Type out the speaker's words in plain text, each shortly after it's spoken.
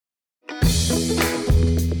Welcome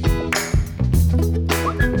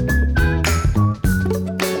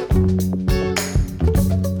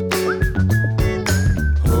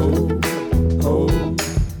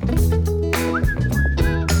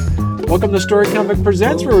to Story Comic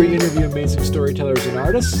Presents, where we interview amazing storytellers and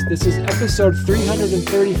artists. This is episode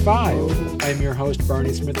 335. I'm your host,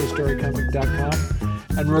 Barney Smith of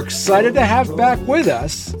StoryComic.com, and we're excited to have back with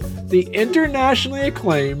us the internationally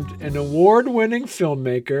acclaimed and award-winning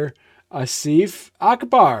filmmaker, Asif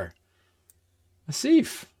Akbar.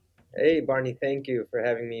 Asif. Hey, Barney, thank you for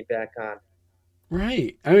having me back on.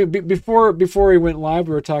 Right. I mean, before we went live,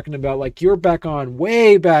 we were talking about, like, you're back on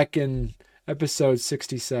way back in episode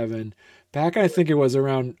 67. Back, I think it was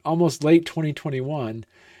around almost late 2021.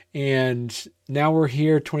 And now we're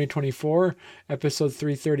here, 2024, episode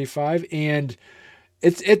 335. And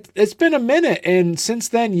it's been a minute. And since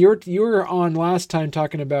then, you were on last time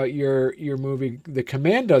talking about your movie, The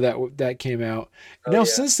Commando, that came out. Oh, now, yeah.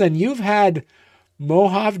 Since then, you've had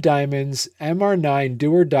Mojave Diamonds, MR9,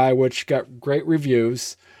 Do or Die, which got great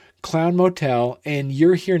reviews, Clown Motel, and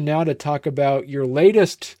you're here now to talk about your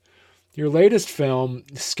latest film,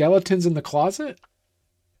 Skeletons in the Closet?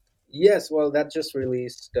 Yes, well, that just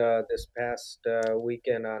released this past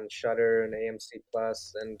weekend on Shudder and AMC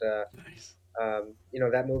Plus, and Nice.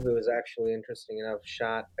 that movie was actually interesting enough.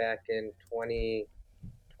 Shot back in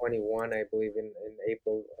 2021, I believe, in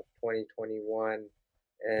April of 2021,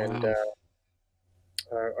 and Wow.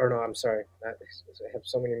 or no, I'm sorry, I have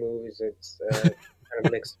so many movies. It's kind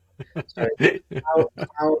of mixed. Sorry,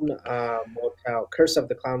 Motel, Curse of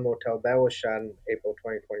the Clown Motel, that was shot in April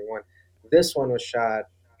 2021. This one was shot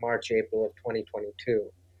March, April of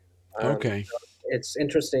 2022. Okay. So it's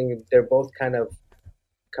interesting. They're both kind of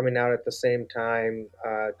coming out at the same time.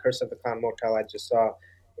 Curse of the Clown Motel, I just saw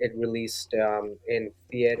it released in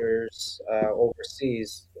theaters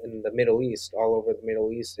overseas in the Middle East, all over the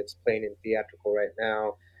Middle East. It's playing in theatrical right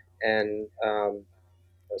now. And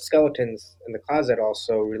Skeletons in the Closet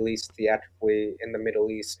also released theatrically in the Middle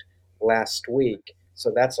East last week. So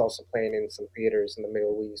that's also playing in some theaters in the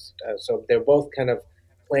Middle East. So they're both kind of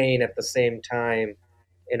playing at the same time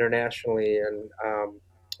internationally. And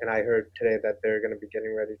I heard today that they're going to be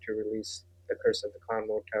getting ready to release The Curse of the Clown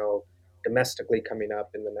Motel domestically coming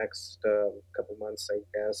up in the next couple months, I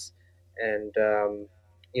guess. And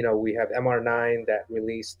we have MR9 that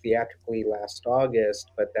released theatrically last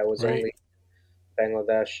August, but that was Right. only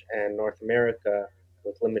Bangladesh and North America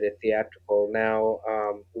with limited theatrical. Now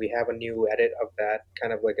we have a new edit of that,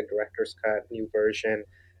 kind of like a director's cut, new version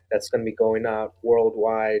that's going to be going out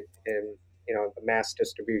worldwide in the mass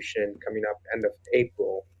distribution coming up end of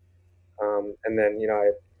April. And then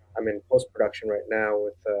I'm in post production right now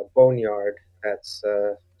with Boneyard that's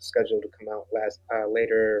scheduled to come out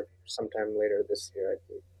sometime later this year, I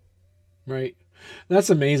believe. Right. That's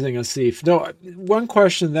amazing, Asif. No, one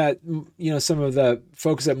question that some of the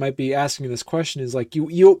folks that might be asking this question is, like,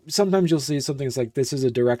 you sometimes you'll see something that's like, this is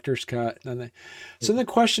a director's cut, and so the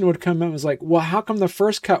question would come out was like, well, how come the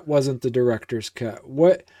first cut wasn't the director's cut?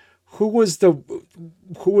 Who was the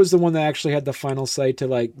one that actually had the final say to,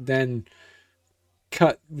 like, then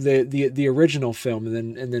cut the original film,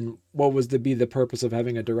 and then what was to be the purpose of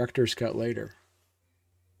having a director's cut later?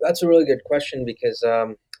 That's a really good question because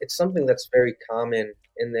it's something that's very common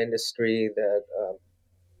in the industry that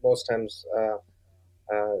most times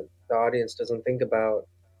the audience doesn't think about.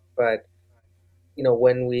 But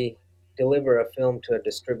when we deliver a film to a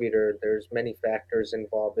distributor, there's many factors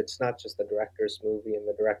involved. It's not just the director's movie and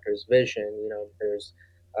the director's vision. There's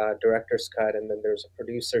a director's cut, and then there's a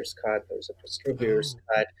producer's cut, there's a distributor's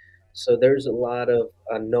Oh, cut. So there's a lot of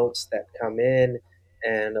notes that come in,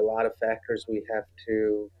 and a lot of factors we have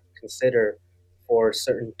to consider for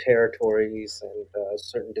certain territories and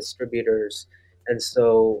certain distributors. And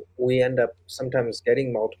so we end up sometimes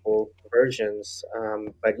getting multiple versions,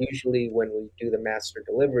 but usually when we do the master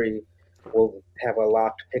delivery, we'll have a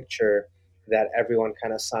locked picture that everyone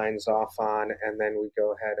kind of signs off on, and then we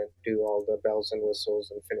go ahead and do all the bells and whistles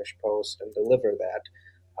and finish post and deliver that.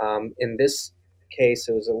 In this case,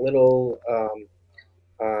 it was a little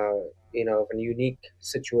of a unique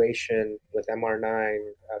situation with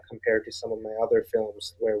MR9 compared to some of my other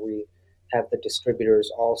films where we have the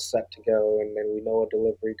distributors all set to go, and then we know a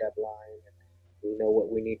delivery deadline, and we know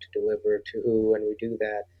what we need to deliver to who, and we do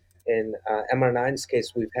that. In MR9's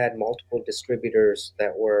case, we've had multiple distributors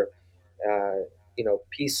that were,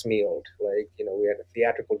 piecemealed. Like, we had a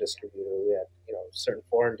theatrical distributor, we had, certain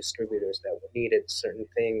foreign distributors that needed certain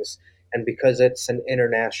things. And because it's an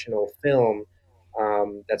international film,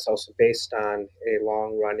 that's also based on a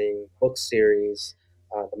long running book series,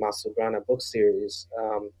 the Masudrana book series.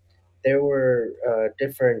 there were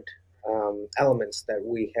different elements that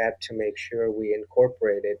we had to make sure we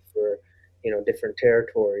incorporated for different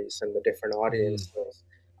territories and the different Mm, audiences.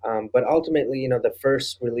 But ultimately, the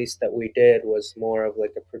first release that we did was more of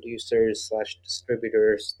like a producers slash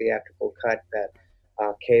distributors theatrical cut that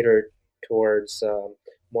catered towards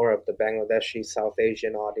more of the Bangladeshi South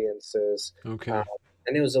Asian audiences, um, okay.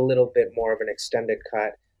 and it was a little bit more of an extended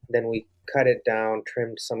cut. Then we cut it down,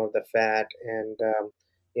 trimmed some of the fat, and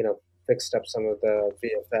you know, fixed up some of the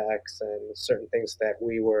VFX and certain things that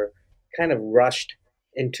we were kind of rushed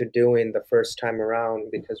into doing the first time around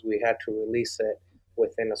because we had to release it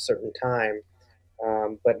within a certain time.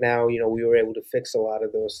 But now, we were able to fix a lot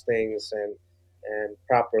of those things and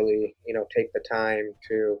properly, take the time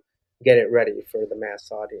to get it ready for the mass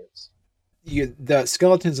audience. The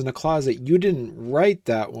Skeletons in the Closet, you didn't write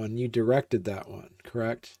that one, you directed that one,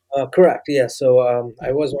 correct? Correct. Yeah. So I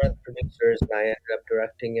Yeah. was one of the producers, and I ended up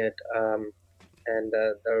directing it. And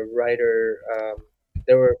the writer,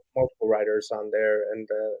 there were multiple writers on there, and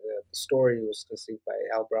the story was conceived by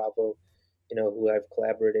Al Bravo, who I've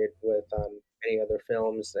collaborated with on many other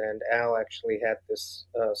films. And Al actually had this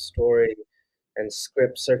story and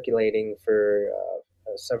script circulating for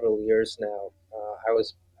several years now. I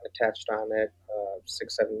was attached on it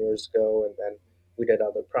 6, 7 years ago, and then we did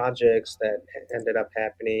other projects that ended up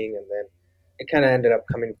happening, and then it kind of ended up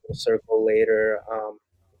coming full circle later,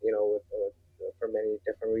 for many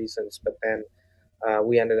different reasons. But then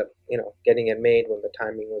we ended up, getting it made when the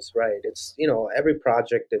timing was right. It's, every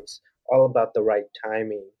project, it's all about the right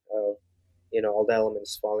timing of, all the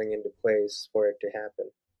elements falling into place for it to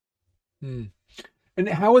happen. Hmm. And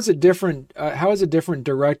how is it different? How is it different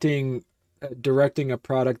directing a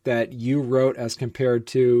product that you wrote as compared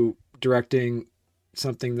to directing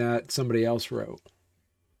something that somebody else wrote?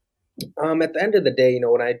 At the end of the day,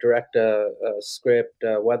 when I direct a script,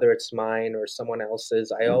 whether it's mine or someone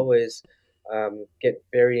else's, I always get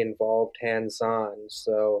very involved, hands-on.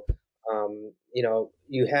 So,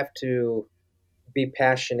 you have to be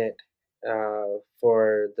passionate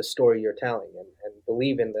for the story you're telling and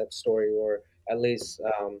believe in that story, or at least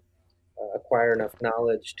acquire enough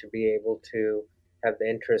knowledge to be able to have the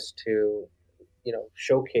interest to,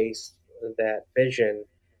 showcase that vision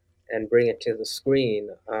and bring it to the screen.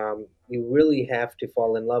 You really have to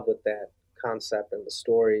fall in love with that concept and the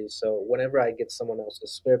story. So whenever I get someone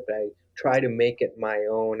else's script, I try to make it my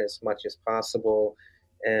own as much as possible.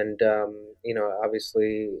 And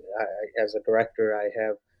obviously, as a director, I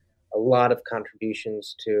have a lot of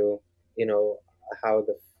contributions to you know how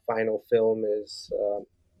the final film is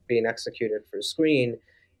being executed for screen.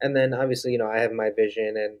 And then obviously, I have my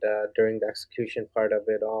vision, and during the execution part of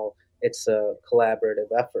it all, it's a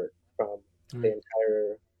collaborative effort from the Right.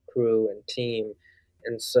 entire crew and team.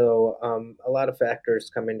 And so a lot of factors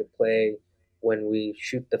come into play when we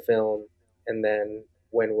shoot the film, and then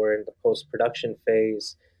when we're in the post production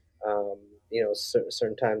phase. Um,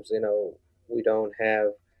 certain times, we don't have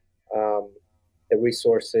um, the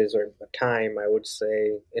resources or the time, I would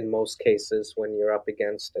say, in most cases, when you're up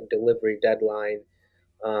against a delivery deadline.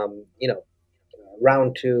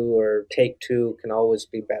 Round two or take two can always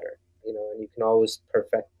be better, and you can always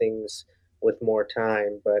perfect things with more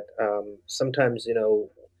time. But sometimes,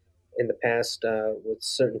 in the past, with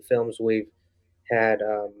certain films, we've had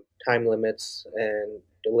time limits and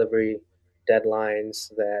delivery deadlines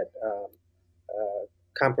that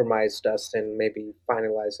compromised us in maybe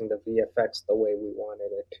finalizing the VFX the way we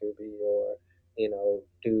wanted it to be, or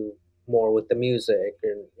do more with the music.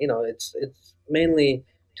 And it's mainly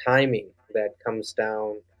timing that comes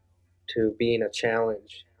down to being a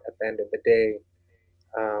challenge at the end of the day,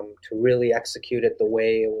 to really execute it the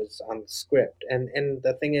way it was on the script. And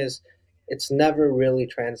the thing is, it's never really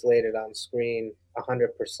translated on screen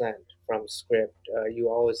 100% from script. You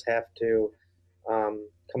always have to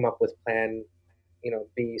come up with plan,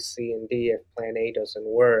 B, C, and D if plan A doesn't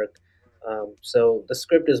work. So the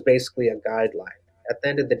script is basically a guideline. At the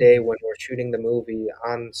end of the day, Mm, when we're shooting the movie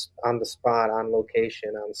on the spot, on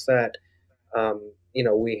location, on set,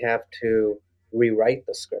 we have to rewrite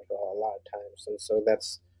the script a lot of times, and so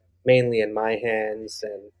that's mainly in my hands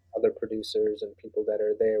and other producers and people that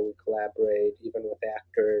are there. We collaborate, even with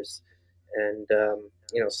actors, and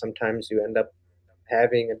sometimes you end up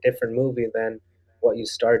having a different movie than what you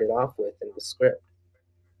started off with in the script.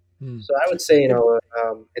 mm. So I would say,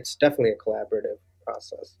 And it's definitely a collaborative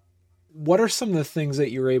process. what are some of the things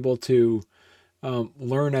that you're able to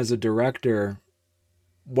learn as a director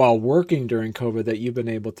while working during COVID that you've been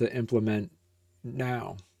able to implement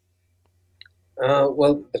now?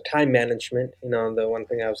 Well, the time management, the one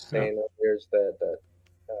thing I was Yeah. saying earlier is the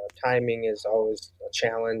timing is always a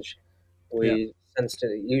challenge. Yeah. We sense to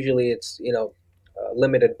usually it's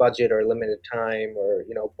limited budget or limited time or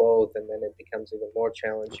both, and then it becomes even more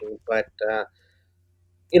challenging. But the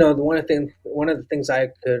one of the things I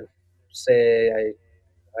could say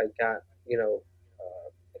I got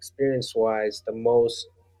experience wise the most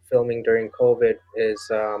filming during COVID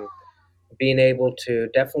is being able to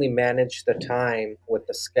definitely manage the time with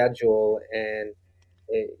the schedule and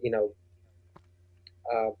eh, you know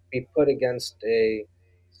be put against a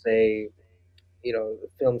say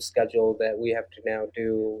film schedule that we have to now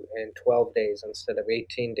do in 12 days instead of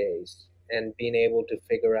 18 days, and being able to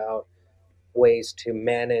figure out ways to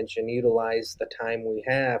manage and utilize the time we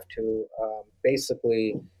have to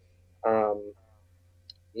basically um,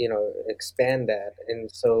 expand that.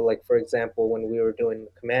 And so, like for example, when we were doing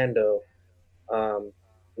Commando, um,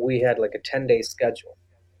 we had like a 10-day schedule,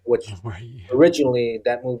 which Right. originally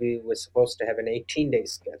that movie was supposed to have an 18-day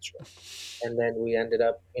schedule. And then we ended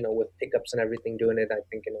up, with pickups and everything, doing it, I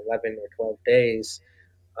think, in 11 or 12 days.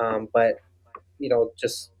 But,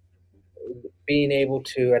 just being able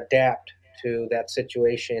to adapt to that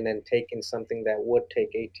situation and taking something that would take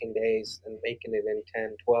 18 days and making it in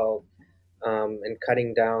 10, 12, and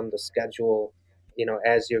cutting down the schedule,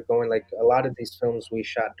 as you're going. Like a lot of these films we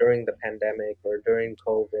shot during the pandemic or during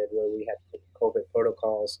COVID, where we had COVID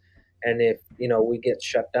protocols. And if, we get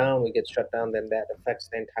shut down, then that affects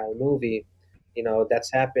the entire movie.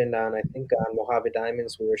 That's happened on, I think, on Mojave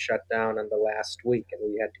Diamonds, we were shut down on the last week and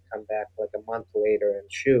we had to come back like a month later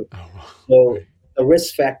and shoot. Oh, wow. So Right. the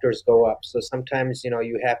risk factors go up. So sometimes,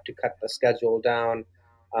 you have to cut the schedule down,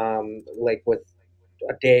 like with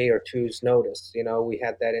a day or two's notice. We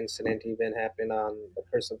had that incident even happen on the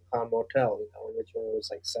Curse of the Clown Motel. Originally it was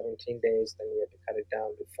like 17 days, then we had to cut it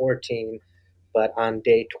down to 14. But on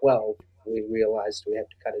day 12, we realized we had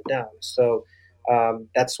to cut it down. So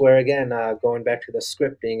that's where, again, going back to the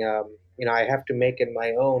scripting, I have to make it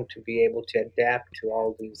my own to be able to adapt to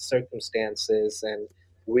all these circumstances and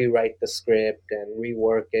rewrite the script and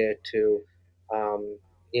rework it to, um,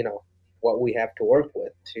 you know, what we have to work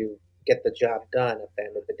with to get the job done at the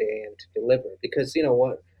end of the day and to deliver. Because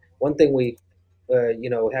what one thing we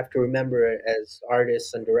have to remember as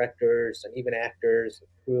artists and directors and even actors and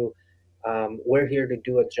crew, we're here to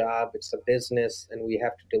do a job. It's a business, and we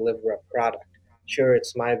have to deliver a product. Sure,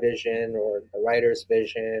 it's my vision or the writer's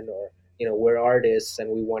vision, or we're artists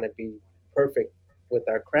and we want to be perfect with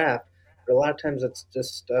our craft. But a lot of times, it's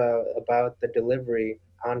just about the delivery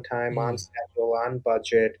on time, on Mm, schedule, on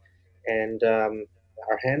budget, and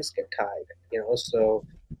our hands get tied. So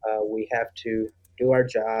we have to do our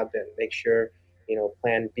job and make sure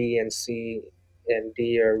Plan B and C and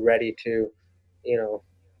D are ready to you know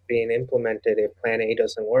being implemented if Plan A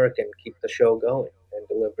doesn't work, and keep the show going and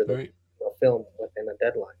deliver the right. film within a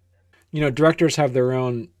deadline. Directors have their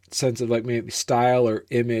own sense of like maybe style or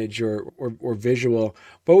image or visual.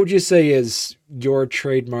 What would you say is your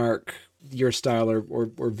trademark, your style or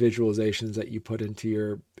visualizations that you put into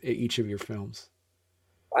your each of your films?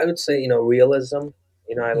 I would say realism.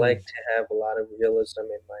 I Mm, like to have a lot of realism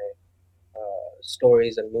in my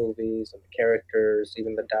stories and movies and the characters,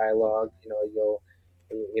 even the dialogue.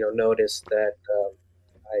 You'll notice that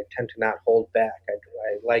I tend to not hold back.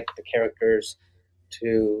 I like the characters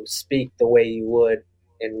to speak the way you would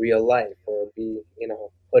in real life, or be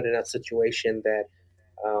put in a situation that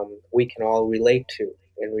we can all relate to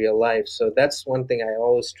in real life. So that's one thing I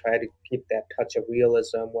always try to keep, that touch of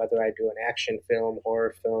realism, whether I do an action film,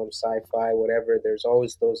 horror film, sci-fi, whatever. There's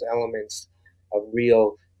always those elements of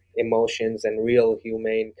real emotions and real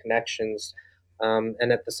humane connections.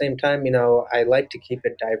 And at the same time, I like to keep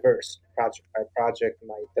it diverse, project by project.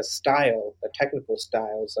 The style, the technical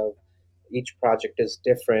styles of each project is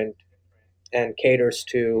different and caters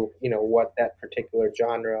to what that particular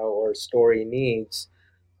genre or story needs.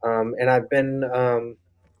 And I've been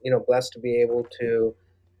blessed to be able to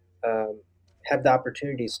um, have the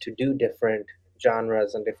opportunities to do different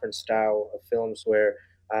genres and different style of films, where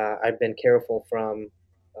I've been careful from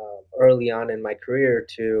early on in my career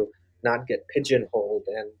to not get pigeonholed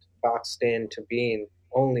and boxed into being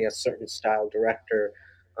only a certain style director.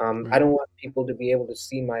 I right. don't want people to be able to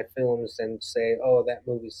see my films and say, "Oh, that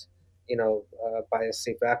movie's by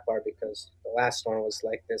Asif Akbar because the last one was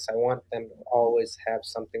like this." I want them to always have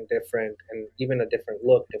something different and even a different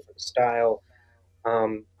look, different style.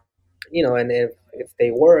 Um, and if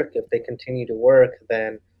they work, if they continue to work,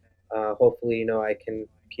 then hopefully, I can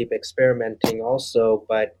keep experimenting also.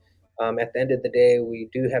 But at the end of the day, we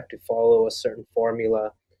do have to follow a certain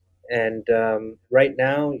formula. And right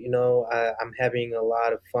now, I'm having a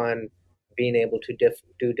lot of fun being able to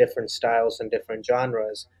do different styles and different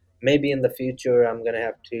genres. Maybe in the future, I'm gonna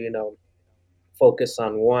have to, focus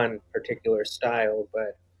on one particular style.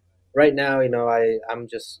 But right now, I'm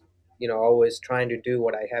just, always trying to do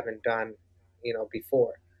what I haven't done,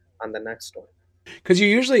 before on the next one. Because you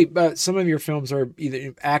usually some of your films are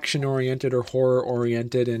either action oriented or horror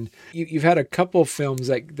oriented, and you've had a couple films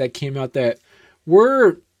that came out that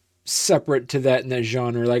were separate to that in that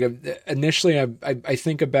genre. Like initially, I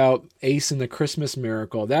think about Ace and the Christmas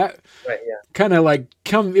Miracle. That Right. Yeah. kind of like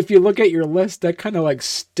come if you look at your list, that kind of like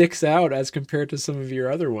sticks out as compared to some of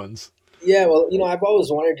your other ones. Yeah, well, I've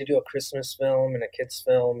always wanted to do a Christmas film and a kids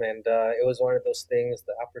film, and it was one of those things.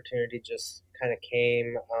 The opportunity just kind of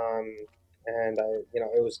came, and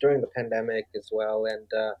it was during the pandemic as well, and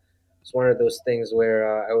it's one of those things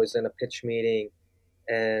where I was in a pitch meeting,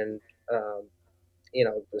 and um,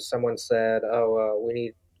 someone said, "Oh, we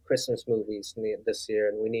need Christmas movies this year,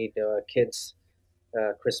 and we need kids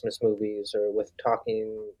Christmas movies or with talking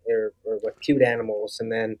or with cute animals." And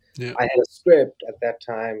then Yeah. I had a script at that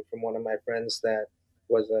time from one of my friends that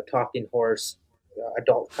was a talking horse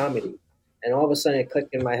adult comedy. And all of a sudden it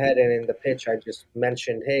clicked in my head. And in the pitch, I just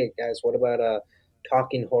mentioned, "Hey, guys, what about a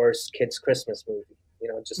talking horse kids Christmas movie?"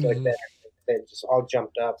 Just like Hmm. that. They just all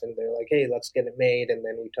jumped up and they're like, "Hey, let's get it made." And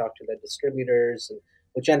then we talked to the distributors, and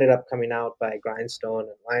which ended up coming out by Grindstone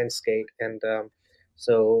and Lionsgate. And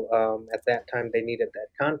at that time, they needed that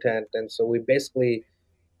content, and so we basically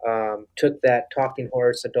took that talking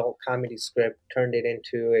horse adult comedy script, turned it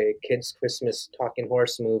into a kids' Christmas talking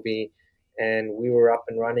horse movie, and we were up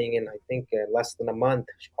and running in I think less than a month,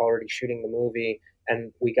 already shooting the movie,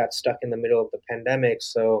 and we got stuck in the middle of the pandemic,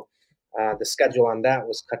 so the schedule on that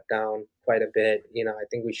was cut down quite a bit. I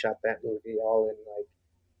think we shot that movie all in like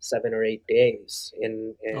 7 or 8 days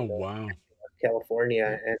in Oh wow.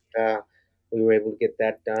 California, and we were able to get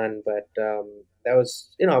that done. But that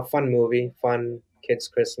was, a fun movie, fun kids'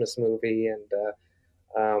 Christmas movie, and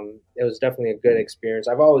it was definitely a good experience.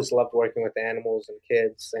 I've always loved working with animals and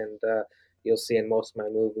kids, and you'll see in most of my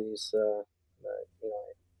movies, I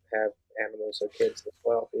have animals or kids as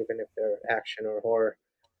well, even if they're action or horror.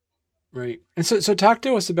 Right. And so talk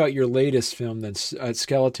to us about your latest film, that's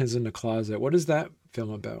Skeletons in the Closet. What is that film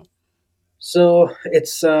about? So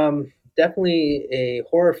it's definitely a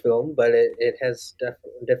horror film, but it has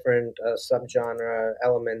different subgenre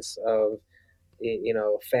elements of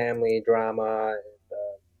family drama,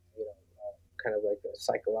 and kind of like a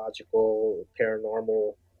psychological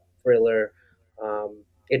paranormal thriller.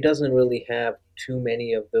 It doesn't really have too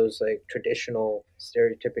many of those like traditional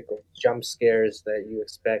stereotypical jump scares that you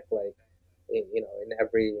expect, like in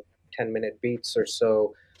every 10-minute beats or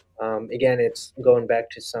so. Again, it's going back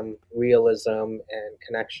to some realism and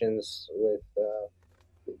connections with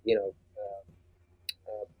you know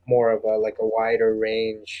more of a like a wider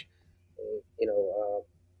range,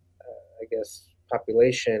 I guess,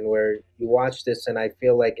 population, where you watch this and I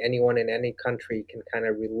feel like anyone in any country can kind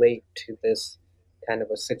of relate to this kind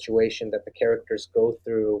of a situation that the characters go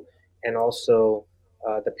through, and also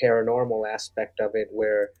the paranormal aspect of it,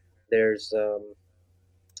 where there's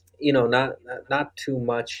not too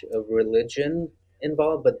much of religion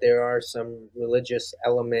involved, but there are some religious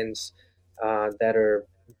elements that are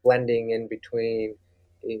blending in between,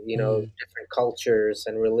 Mm. different cultures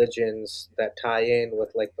and religions that tie in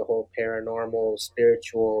with like the whole paranormal,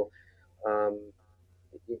 spiritual, um,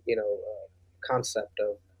 concept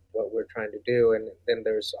of what we're trying to do, and then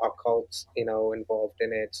there's occults, involved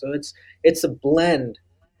in it. So it's a blend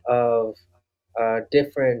of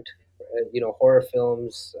different, horror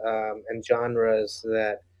films and genres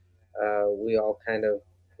that we all kind of,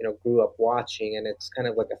 grew up watching, and it's kind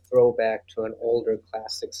of like a throwback to an older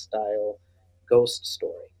classic style ghost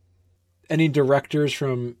story. Any directors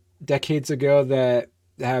from decades ago that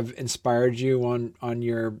have inspired you on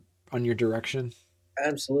your direction?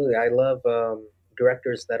 Absolutely. I love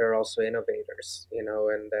directors that are also innovators, and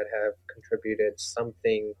that have contributed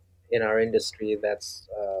something in our industry that's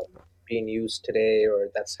being used today, or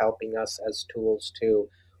that's helping us as tools to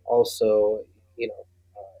also,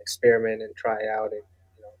 experiment and try out and,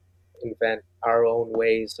 invent our own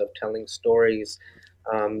ways of telling stories.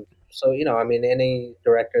 I mean, any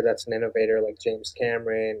director that's an innovator like James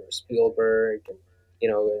Cameron or Spielberg, and,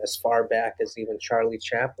 as far back as even Charlie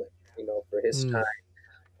Chaplin, for his Mm.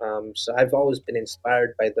 time. So I've always been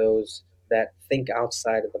inspired by those that think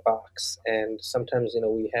outside of the box, and sometimes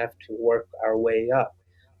we have to work our way up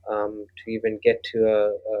to even get to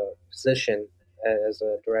a position as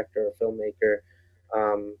a director or filmmaker,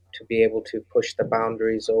 to be able to push the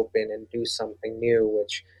boundaries open and do something new,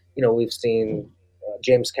 which we've seen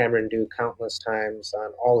James Cameron do countless times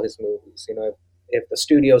on all his movies. If the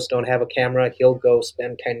studios don't have a camera, he'll go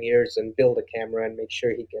spend 10 years and build a camera and make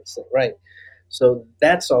sure he gets it right. So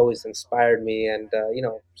that's always inspired me. And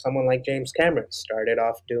someone like James Cameron started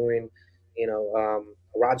off doing,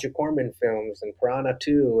 Roger Corman films and Piranha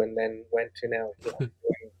 2, and then went to now, doing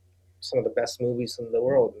some of the best movies in the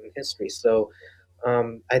world in history. So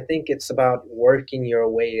I think it's about working your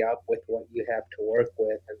way up with what you have to work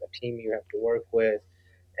with and the team you have to work with,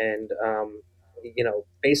 and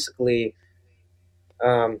basically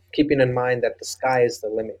keeping in mind that the sky is the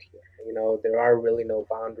limit here. There are really no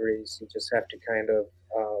boundaries. You just have to kind of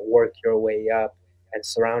work your way up and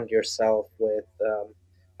surround yourself with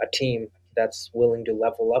a team that's willing to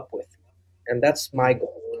level up with you. And that's my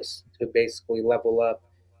goal, is to basically level up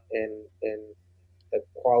in the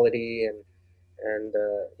quality and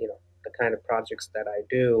the kind of projects that I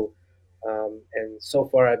do. And so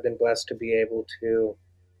far, I've been blessed to be able to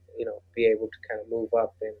be able to kind of move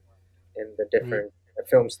up in the Right. different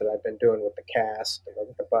films that I've been doing with the cast,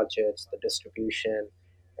 the budgets, the distribution,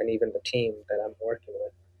 and even the team that I'm working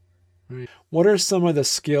with. Right. What are some of the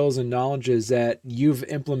skills and knowledges that you've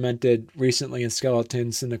implemented recently in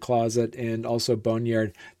Skeletons in the Closet and also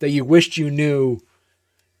Boneyard that you wished you knew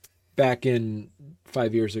back in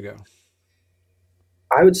 5 years ago?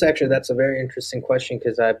 I would say actually that's a very interesting question,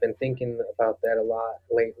 because I've been thinking about that a lot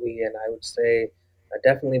lately, and I would say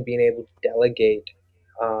definitely being able to delegate.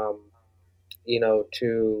 Um,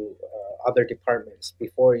 to other departments.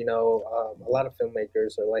 Before, a lot of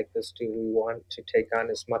filmmakers are like this too. We want to take on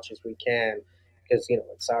as much as we can because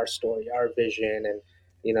it's our story, our vision, and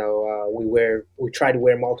we try to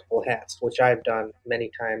wear multiple hats, which I've done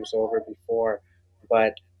many times over before.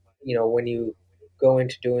 But when you go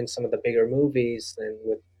into doing some of the bigger movies and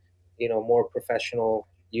with more professional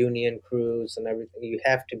union crews and everything, you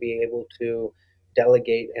have to be able to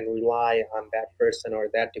delegate and rely on that person or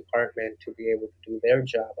that department to be able to do their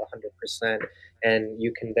job 100%, and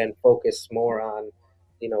you can then focus more on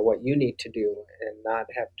what you need to do and not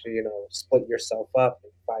have to split yourself up in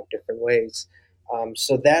five different ways.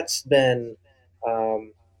 So that's been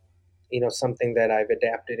um, something that I've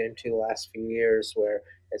adapted into the last few years, where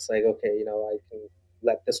it's like, okay, I can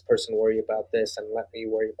let this person worry about this and let me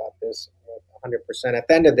worry about this 100%. At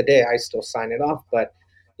the end of the day, I still sign it off, but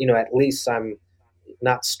at least I'm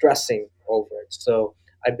not stressing over it. So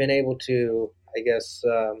I've been able to, I guess,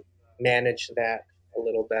 manage that a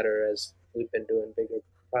little better as we've been doing bigger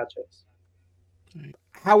projects.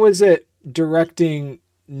 How is it directing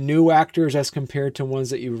new actors as compared to ones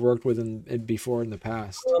that you've worked with before in the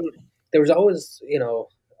past? Um, there was always,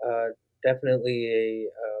 uh, definitely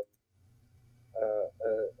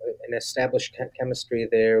an established chemistry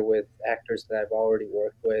there with actors that I've already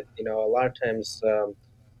worked with. A lot of times uh,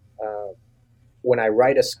 when I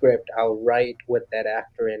write a script, I'll write with that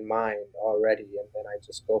actor in mind already, and then I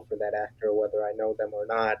just go for that actor whether I know them or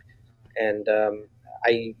not. And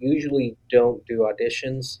I usually don't do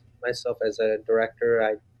auditions myself as a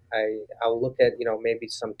director. I'll look at maybe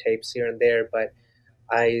some tapes here and there, but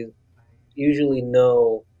I usually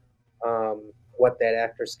know what that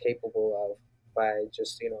actor's capable of by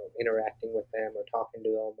just interacting with them or talking to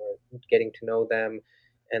them or getting to know them,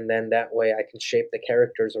 and then that way I can shape the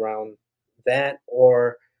characters around that,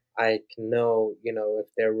 or I can know if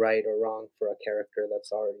they're right or wrong for a character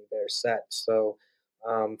that's already there set. So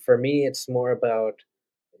for me, it's more about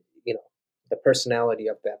you know the personality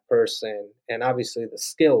of that person, and obviously the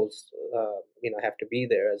skills have to be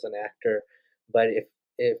there as an actor. But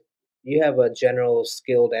if you have a general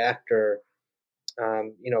skilled actor,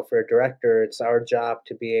 for a director, it's our job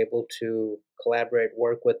to be able to collaborate,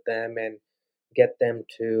 work with them, and get them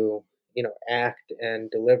to, act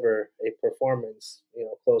and deliver a performance,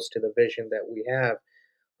 close to the vision that we have.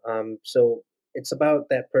 So it's about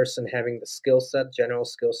that person having the skill set, general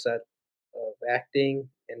skill set of acting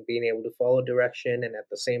and being able to follow direction, and at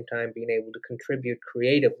the same time being able to contribute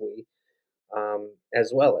creatively,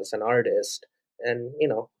 as well as an artist, and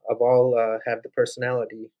of all have the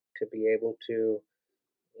personality to be able to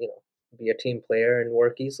you know, be a team player and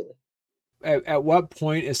work easily. At what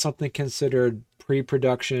point is something considered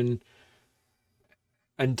pre-production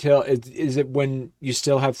until is it when you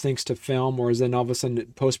still have things to film, or is then all of a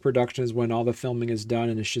sudden post-production is when all the filming is done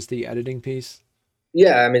and it's just the editing piece?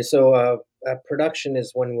 Yeah, I mean, so production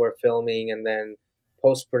is when we're filming, and then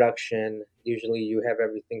post production, usually you have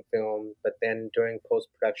everything filmed, but then during post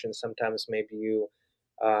production, sometimes maybe you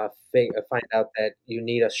find out that you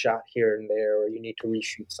need a shot here and there, or you need to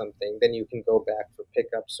reshoot something. Then you can go back for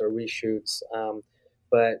pickups or reshoots.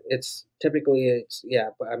 But it's yeah.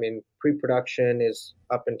 But I mean, pre production is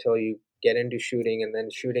up until you get into shooting, and then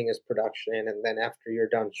shooting is production, and then after you're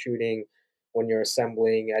done shooting, when you're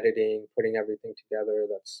assembling, editing, putting everything together,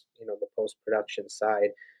 that's the post production side.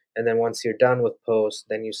 And then once you're done with post,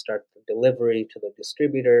 then you start the delivery to the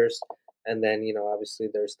distributors, and then obviously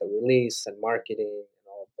there's the release and marketing and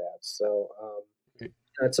all of that. So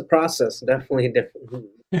it's a process, definitely different uh,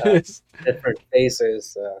 Because different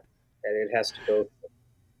phases that it has to go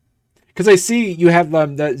I see you have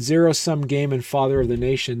that Zero Sum Game and Father of the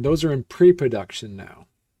Nation. Those are in pre-production now.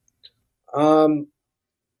 through.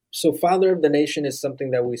 So Father of the Nation is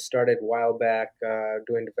something that we started a while back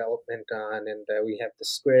doing development on, and we have the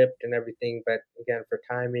script and everything. But again, for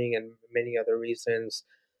timing and many other reasons,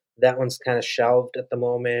 that one's kind of shelved at the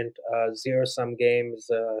moment. Zero Sum Game is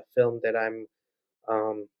a film that I'm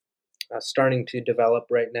um, starting to develop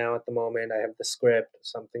right now at the moment. I have the script,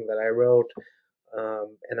 something that I wrote,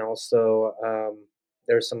 and also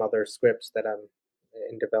there's some other scripts that I'm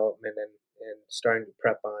in development and starting to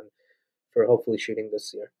prep on for hopefully shooting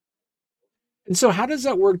this year. And so, how does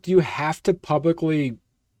that work? Do you have to publicly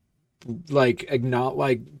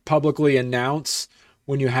publicly announce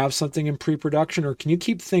when you have something in pre-production, or can you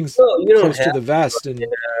keep things Well, you don't close to have the to. vest? And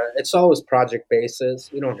It's always project basis.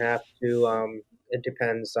 You don't have to. It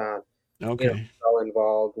depends on okay, what's all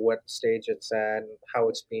involved, what stage it's at, and how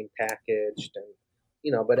it's being packaged, and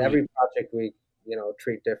But right, every project we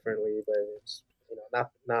treat differently. But it's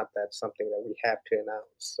not that something that we have to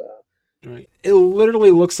announce. right. It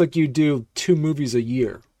literally looks like you do 2 movies a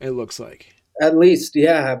year. It looks like. At least,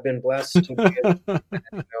 yeah, I've been blessed to be.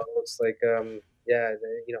 It's like yeah,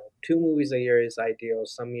 2 movies a year is ideal.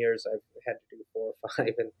 Some years I've had to do 4 or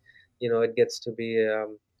 5, and it gets to be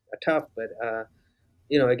tough. But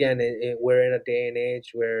again, we're in a day and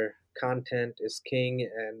age where content is king,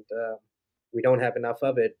 and we don't have enough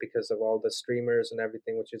of it because of all the streamers and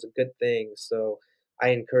everything, which is a good thing. So I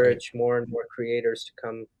Right. encourage more and more creators to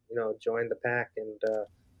come, join the pack, and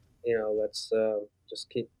let's just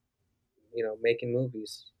keep, making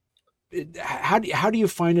movies. How do you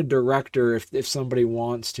find a director if somebody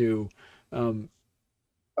wants to um,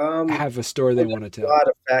 Um, have a story they Well, want to there's a tell? lot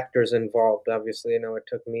of factors involved. Obviously, it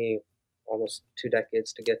took me almost 2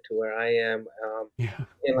 decades to get to where I am. Yeah.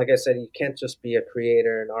 And like I said, you can't just be a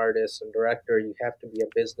creator, an artist, and director. You have to be a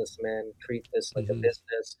businessman, treat this like a Hmm.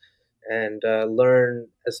 business, and learn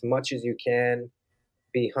as much as you can,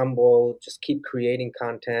 be humble, just keep creating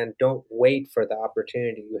content. Don't wait for the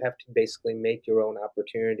opportunity. You have to basically make your own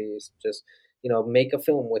opportunities. Just, make a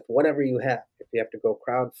film with whatever you have. If you have to go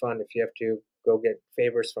crowdfund, if you have to go get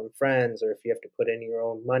favors from friends, or if you have to put in your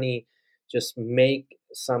own money, just make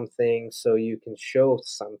something so you can show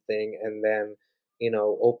something, and then,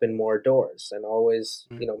 open more doors, and always,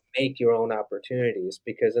 Right. make your own opportunities,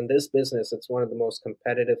 because in this business, it's one of the most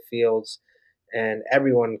competitive fields, and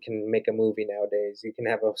everyone can make a movie nowadays. You can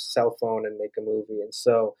have a cell phone and make a movie, and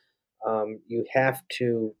so you have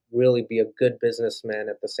to really be a good businessman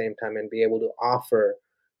at the same time and be able to offer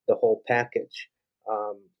the whole package.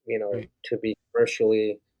 Right. To be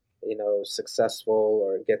commercially, successful,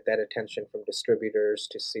 or get that attention from distributors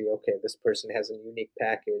to see, okay, this person has a unique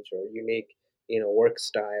package or unique, work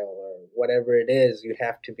style or whatever it is. You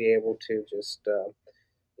have to be able to just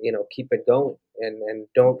keep it going, and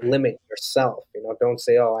don't Right. limit yourself. Don't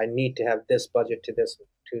say, oh, I need to have this budget to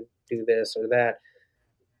do this or that.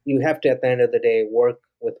 You have to, at the end of the day, work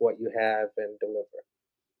with what you have and deliver.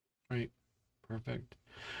 Right. Perfect.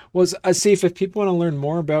 Well, Asif, if people want to learn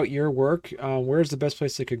more about your work, where's the best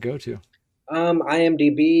place they could go to?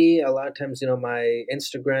 IMDb, a lot of times, my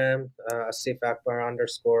Instagram, Asif Akbar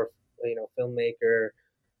underscore, filmmaker.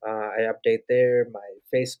 I update there. My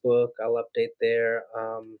Facebook, I'll update there.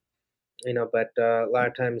 But a lot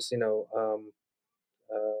of times,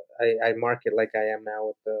 I market like I am now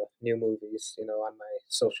with the new movies, on my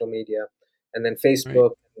social media, and then Right.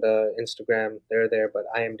 Facebook and Instagram, they're there, but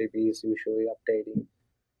IMDb is usually updating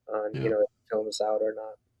on Yeah. if the film is out or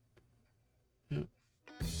not. Yeah.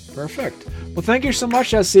 Perfect. Well, thank you so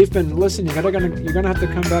much, Asif. And listen, you're gonna have to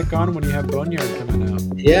come back on when you have Boneyard coming out.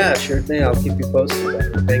 Yeah, sure thing. I'll keep you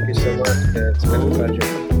posted. Thank you so much. It's been a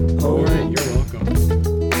pleasure. All right. You're